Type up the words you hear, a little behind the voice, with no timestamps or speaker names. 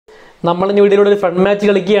നമ്മൾ ഇനി വീഡിയോയിലൂടെ ഒരു ഫ്രണ്ട് മാച്ച്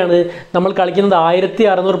കളിക്കുകയാണ്. നമ്മൾ കളിക്കുന്നത്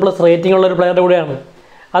 1600+ റേറ്റിംഗ് ഉള്ള ഒരു പ്ലെയറുടെ കൂടെയാണ്.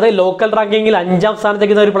 അത് ലോക്കൽ റാങ്കിങ്ങിൽ 5ാം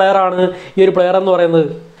സ്ഥാനത്തേക്കുന്ന ഒരു പ്ലെയറാണ് ഈ ഒരു പ്ലെയർ എന്ന് പറയുന്നത്.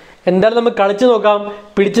 എന്തായാലും നമുക്ക് കളിച്ച് നോക്കാം,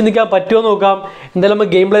 പിടിച്ച് നിൽക്കാൻ പറ്റുമോ നോക്കാം. എന്തായാലും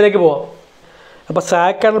നമുക്ക് ഗെയിം പ്ലേയിലേക്ക് പോവാം. അപ്പോൾ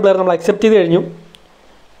സാക്കാണ് പ്ലെയർ, നമ്മൾ അക്സെപ്റ്റ് ചെയ്ത് കഴിഞ്ഞു.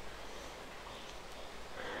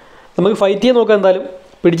 നമുക്ക് ഫൈറ്റ് ചെയ്യാൻ നോക്കാം, എന്തായാലും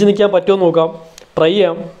പിടിച്ച് നിൽക്കാൻ പറ്റുമോ നോക്കാം, ട്രൈ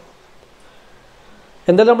ചെയ്യാം.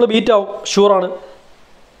 എന്തായാലും നമ്മൾ ബീറ്റ് ആവും, ഷുവറാണ്.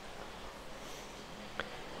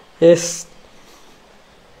 Yes,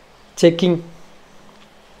 checking.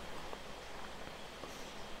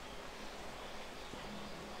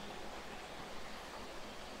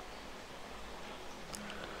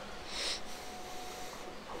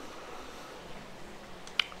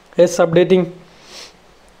 Yes, updating.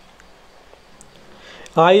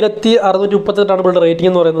 1638 ഇവിടെ റേറ്റിംഗ്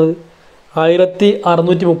എന്ന് പറയുന്നത്.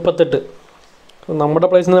 1638. നമ്മുടെ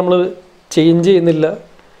പ്ലേസിന് നമ്മൾ ചേഞ്ച് ചെയ്യുന്നില്ല,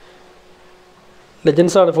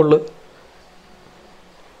 ലെജൻസാണ് ഫുള്ള്,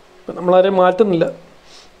 നമ്മളാരെയും മാറ്റുന്നില്ല.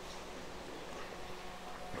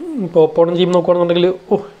 ഇപ്പോൾ ഓപ്പോണൻ ടീം നോക്കുകയാണെന്നുണ്ടെങ്കിൽ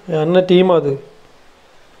എന്നെ ടീമാണ്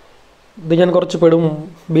ഇത് ഞാൻ കുറച്ച് പെടും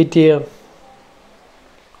ബീറ്റ് ചെയ്യാൻ.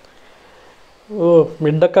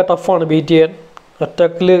 മിഡൊക്കെ ടഫാണ് ബീറ്റ് ചെയ്യാൻ.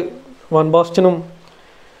 അറ്റാക്കിൽ വൺ ബാസ്റ്റിനും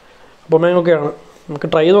ബൊമേങ്ങൊക്കെയാണ്. നമുക്ക്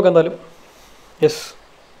ട്രൈ ചെയ്ത് നോക്കാം എന്തായാലും. യെസ്,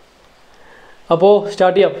 അപ്പോൾ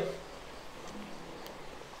സ്റ്റാർട്ട് ചെയ്യാം.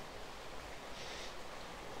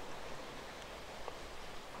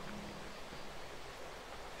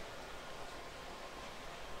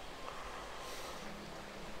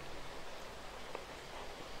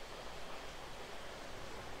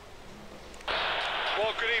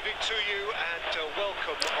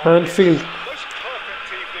 Anfield.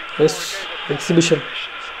 Yes, exhibition.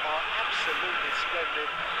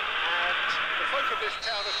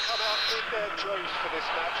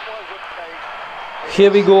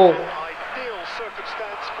 Here we go.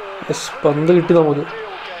 Yes, പന്ത് കിട്ടി നമുക്ക്.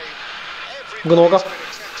 നമുക്ക് നോക്കാം.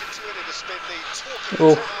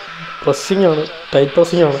 പ്രസ്സിംഗ് ആണ്, ടൈറ്റ്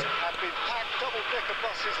പ്രസ്സിംഗ് ആണ്.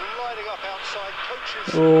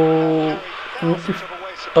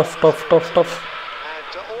 Tough tough tough tough.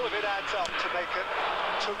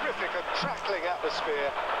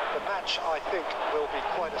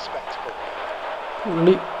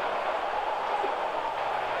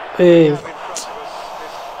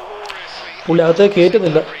 പുള്ളി അകത്തേക്ക്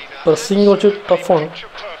കയറ്റുന്നില്ല. പ്രസ്സിങ് കുറച്ച് ടഫാണ്.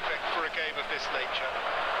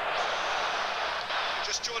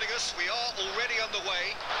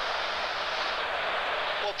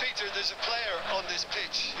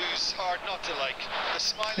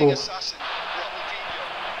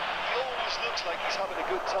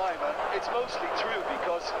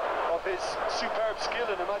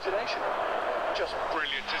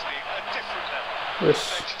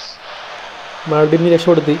 മാൽഡിനി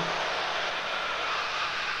രക്ഷപ്പെടുത്തി.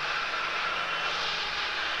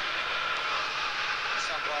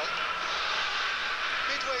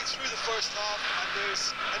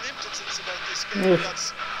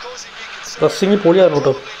 പ്രസ്സിങ് പൊളിയാണ്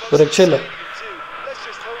കേട്ടോ, ഒരു രക്ഷയില്ല,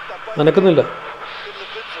 നനക്കുന്നില്ല,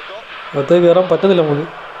 അത് കയറാൻ പറ്റുന്നില്ല നമുക്ക്.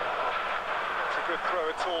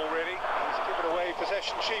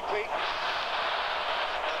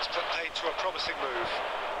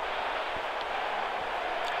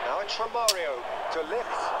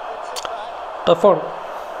 ടഫാണ്.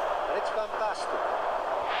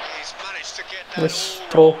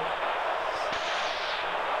 Throw.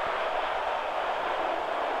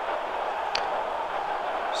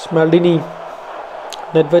 Maldini,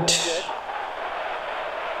 Nedved.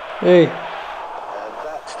 Hey. And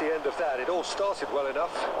that's the end of that. It all started well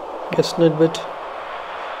enough. Yes, Nedved.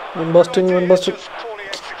 One busting. He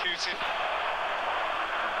acknowledges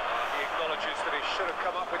that he should have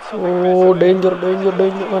come up with something better. Danger.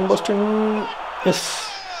 One busting. Yes.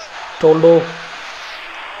 Toldo.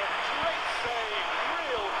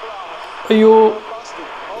 Ayyo.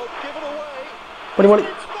 Mani.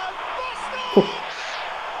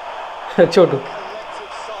 Chotu.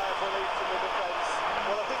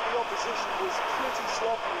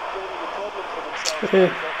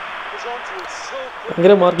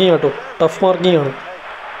 ഭയങ്കര marking ആട്ടോ, tough marking ആണ്,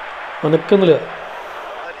 അനക്കുന്നില്ല.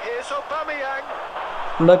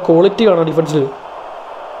 എന്താ quality കാണാം ഡിഫൻസിൽ.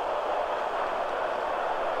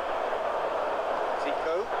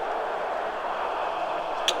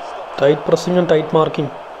 Tight pressing and tight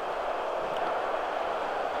marking.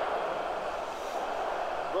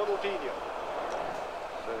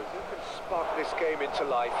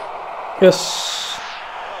 Yes,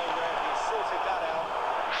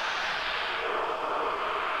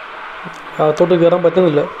 അകത്തോട്ട് കയറാൻ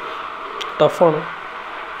പറ്റുന്നില്ല, ടഫാണ്,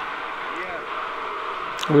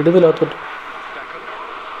 വിടുന്നില്ല അകത്തോട്ട്.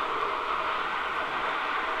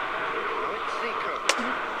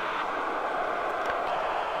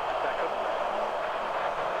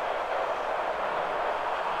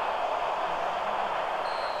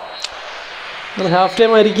 ഹാഫ്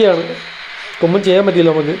ടൈം ആയിരിക്കുകയാണ്. ഒന്നും ചെയ്യാൻ പറ്റില്ല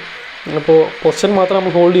നമുക്ക്. അപ്പോൾ പൊസിഷൻ മാത്രം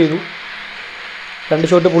നമ്മൾ ഹോൾഡ് ചെയ്തു. 2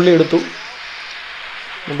 ഷോട്ട് പുള്ളി എടുത്തു.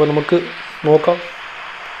 അപ്പോൾ നമുക്ക് നോക്കാം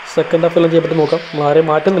സെക്കൻഡ് ഹാഫ് എല്ലാം ചെയ്യാൻ പറ്റും നോക്കാം. നമ്മൾ ആരെയും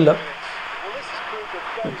മാറ്റുന്നില്ല.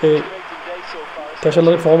 ഓക്കെ, അത്യാവശ്യം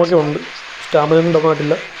എല്ലാവരും ഫോമൊക്കെ ഉണ്ട്. സ്റ്റാമിന ഒന്നും ഡൗൺ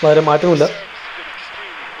ആയിട്ടില്ല. ആരെയും മാറ്റുന്നില്ല.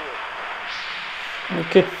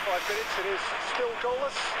 ഓക്കെ,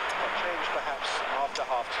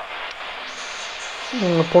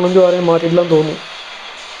 അപ്പോണെങ്കിലും ആരെയും മാറ്റിയിട്ടില്ലെന്ന് തോന്നുന്നു.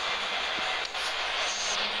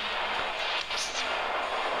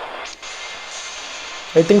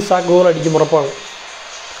 ഐ തിങ്ക് സാക്ക് ഗോൾ അടിക്കും, ഉറപ്പാണ്.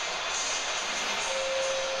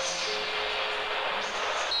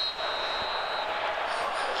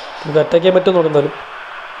 ഇത് അറ്റാക്ക് ചെയ്യാൻ പറ്റുമെന്ന് എന്തായാലും.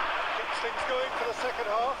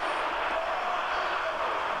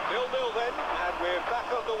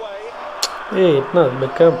 എന്നാ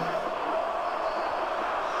ബെക്കാം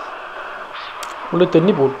പുള്ളി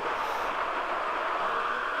തെന്നിപ്പോയി.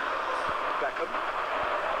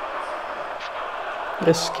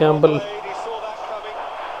 Yes, Campbell.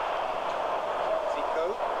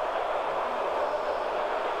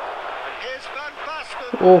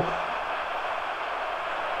 ഓ,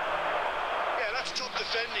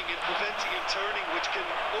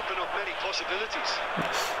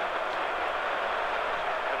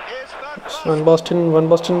 Van Basten.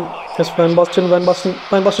 Yes, Van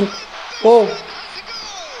Basten. Oh,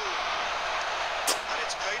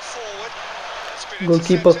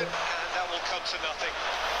 goalkeeper.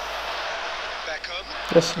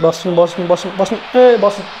 Yes, Basten. Hey,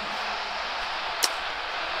 Basten.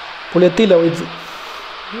 പുള്ളി എത്തിയില്ല.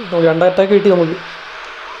 നമുക്ക് 2 അറ്റാക്ക് കിട്ടി നമുക്ക്.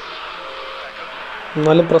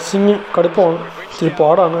 എന്നാലും പ്രസ്സിങ് കടുപ്പമാണ്. ഇച്ചിരി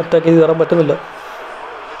പാടാണ്. അറ്റാക്ക് ചെയ്ത് കയറാൻ പറ്റുന്നില്ല.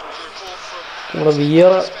 നമ്മുടെ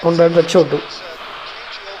വിയറ കൊണ്ടായിട്ട് രക്ഷപ്പെട്ടു.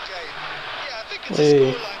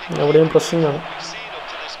 എവിടെയും പ്രസ്സിങ് ആണ്.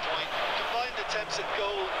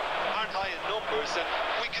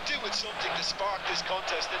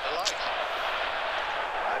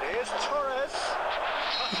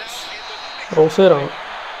 റോസേറാണ്.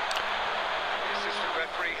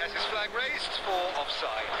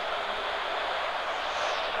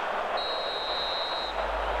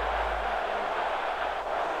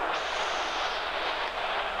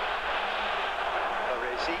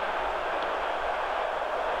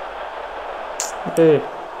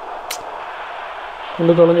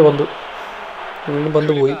 കൊണ്ട് കളഞ്ഞ് പന്ത് വീണ്ടും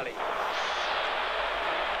പന്ത് പോയി.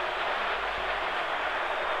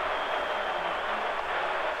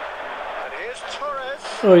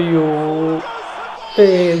 അയ്യോ,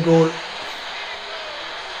 ഗോൾ.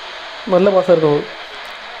 നല്ല പാസ്സായിരുന്നു.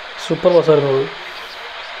 സൂപ്പർ പാസ്സായിരുന്നു.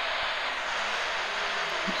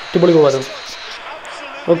 അടിപൊളി ഗോളായിരുന്നു.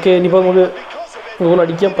 ഓക്കെ, ഇനിയിപ്പോൾ നമുക്ക് ഗോൾ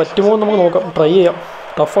അടിക്കാൻ പറ്റുമോ എന്ന് നമുക്ക് നോക്കാം. ട്രൈ ചെയ്യാം.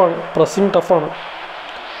 ടഫാണ്, പ്രസ്സിങ് ടഫാണ്.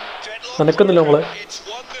 നനക്കുന്നില്ല നമ്മളെ.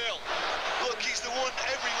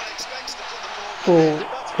 ഓ,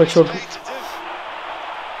 രക്ഷപ്പെട്ടു.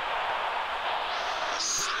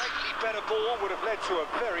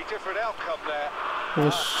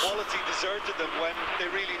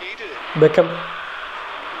 ബെക്കം,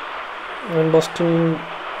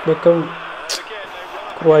 ബെക്കം,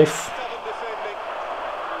 ക്രൈഫ്.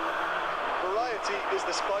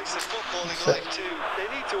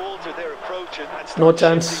 No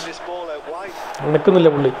chance. നടക്കുന്നില്ല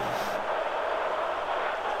പുള്ളി.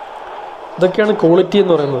 ഇതൊക്കെയാണ് ക്വാളിറ്റി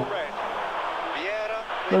എന്ന് പറയുന്നത്.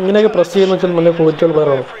 ഇങ്ങനെയൊക്കെ പ്രസ് ചെയ്യുന്ന വെച്ചാൽ നല്ല ക്വാളിറ്റിയുള്ള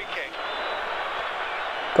പ്ലെയറാണ്.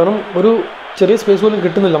 കാരണം ഒരു ചെറിയ സ്പേസ് പോലും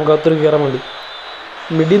കിട്ടുന്നില്ല നമുക്ക് അകത്തേക്ക് കയറാൻ വേണ്ടി.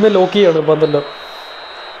 മിഡിൽ നിന്ന് ലോക്ക് ചെയ്യാണ് പന്തെല്ലാം.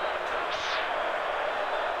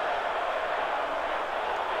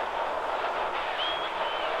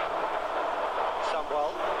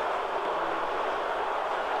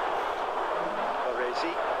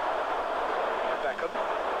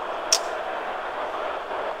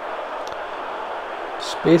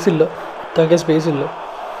 സ്പേസ് ഇല്ല, അറ്റാക്കാൻ സ്പേസ് ഇല്ല.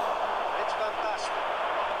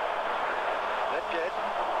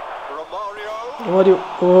 റൊമാരിയോ.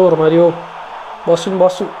 ഓ, Romario. Boston.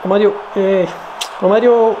 Romario.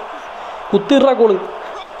 Romario കുത്തിയിട്ട goal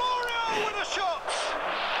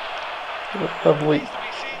പോയി.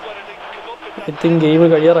 I think game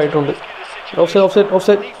കഴിയാറായിട്ടുണ്ട്.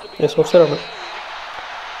 Offside. Yes, ഓഫ്സൈഡാണ്.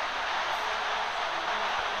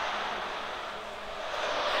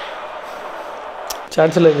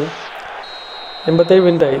 Chance ഇല്ല. ഇനി 87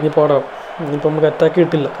 മിനിറ്റായി. ഇനി പോടാം. ഇനിയിപ്പോൾ നമുക്ക് അറ്റാക്ക്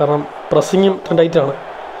കിട്ടില്ല. കാരണം പ്രസ്സിങ്ങും ടൈറ്റാണ്.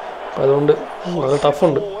 അപ്പോൾ അതുകൊണ്ട് വളരെ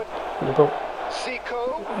ടഫുണ്ട്. ഇനിയിപ്പം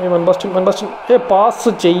വൺ ബാസ്റ്റൻ പാസ്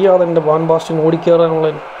ചെയ്യാതെ എൻ്റെ വാൻ ബാസ്റ്റൻ ഓടിക്കയറാനുള്ള.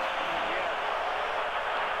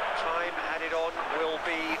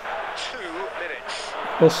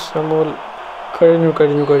 യെസ്,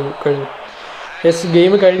 കഴിഞ്ഞു. യെസ്,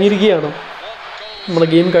 ഗെയിം കഴിഞ്ഞിരിക്കുകയാണ്. നമ്മുടെ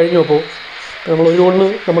ഗെയിം കഴിഞ്ഞു. അപ്പോൾ നമ്മൾ 1 ഗോളിന്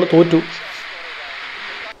നമ്മൾ തോറ്റു.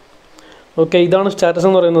 ഓക്കെ, ഇതാണ് സ്റ്റാറ്റസ്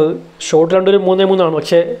എന്ന് പറയുന്നത്. ഷോട്ട് രണ്ടൊരു 3-3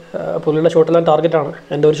 പക്ഷേ പുള്ളിയുടെ ഷോട്ടെല്ലാം ടാർഗറ്റാണ്.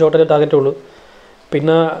 എൻ്റെ ഒരു ഷോട്ടല്ലേ ടാർഗറ്റുള്ളൂ.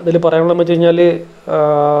 പിന്നെ ഇതിൽ പറയാനുള്ളതെന്ന് വെച്ച് കഴിഞ്ഞാൽ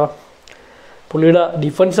പുള്ളിയുടെ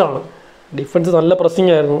ഡിഫൻസാണ്. ഡിഫൻസ് നല്ല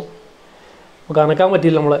പ്രസ്സിങ് ആയിരുന്നു. നമുക്ക് അനക്കാൻ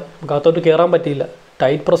പറ്റിയില്ല, നമുക്ക് അകത്തോട്ട് കയറാൻ പറ്റിയില്ല.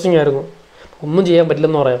 ടൈറ്റ് പ്രസ്സിങ് ആയിരുന്നു, ഒന്നും ചെയ്യാൻ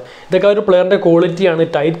പറ്റില്ലെന്ന് പറയാം. ഇതൊക്കെ ഒരു പ്ലെയറിൻ്റെ ക്വാളിറ്റിയാണ്.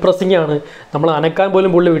 ടൈറ്റ് പ്രസ്സിങ് ആണ്, നമ്മൾ അനക്കാൻ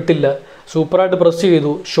പോലും പുള്ളി വിട്ടില്ല. സൂപ്പറായിട്ട് പ്രസ്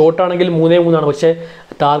ചെയ്തു. ഷോട്ടാണെങ്കിൽ 3-3 പക്ഷേ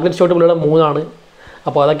ടാർഗറ്റ് ഷോട്ട് പുള്ളിയുടെ 3.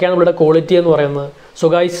 അപ്പോൾ അതൊക്കെയാണ് പുള്ളിയുടെ ക്വാളിറ്റി എന്ന് പറയുന്നത്. So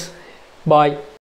guys, by.